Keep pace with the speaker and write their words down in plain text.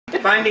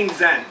Finding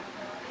Zen.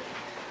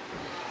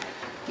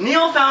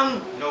 Neil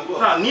found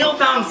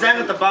Zen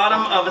at the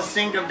bottom of a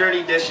sink of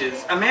dirty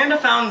dishes. Amanda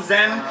found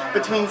Zen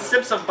between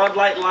sips of Bud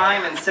Light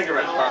Lime and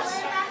cigarette puffs.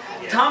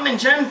 Tom and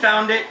Jen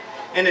found it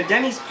in a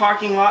Denny's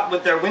parking lot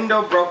with their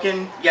window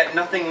broken, yet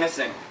nothing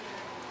missing.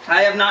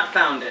 I have not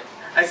found it.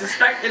 I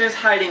suspect it is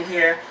hiding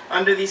here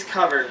under these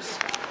covers,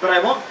 but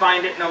I won't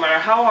find it no matter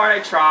how hard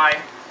I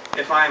try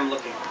if I am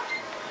looking.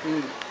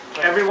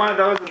 Every one of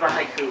those is a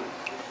haiku.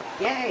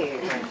 Yay!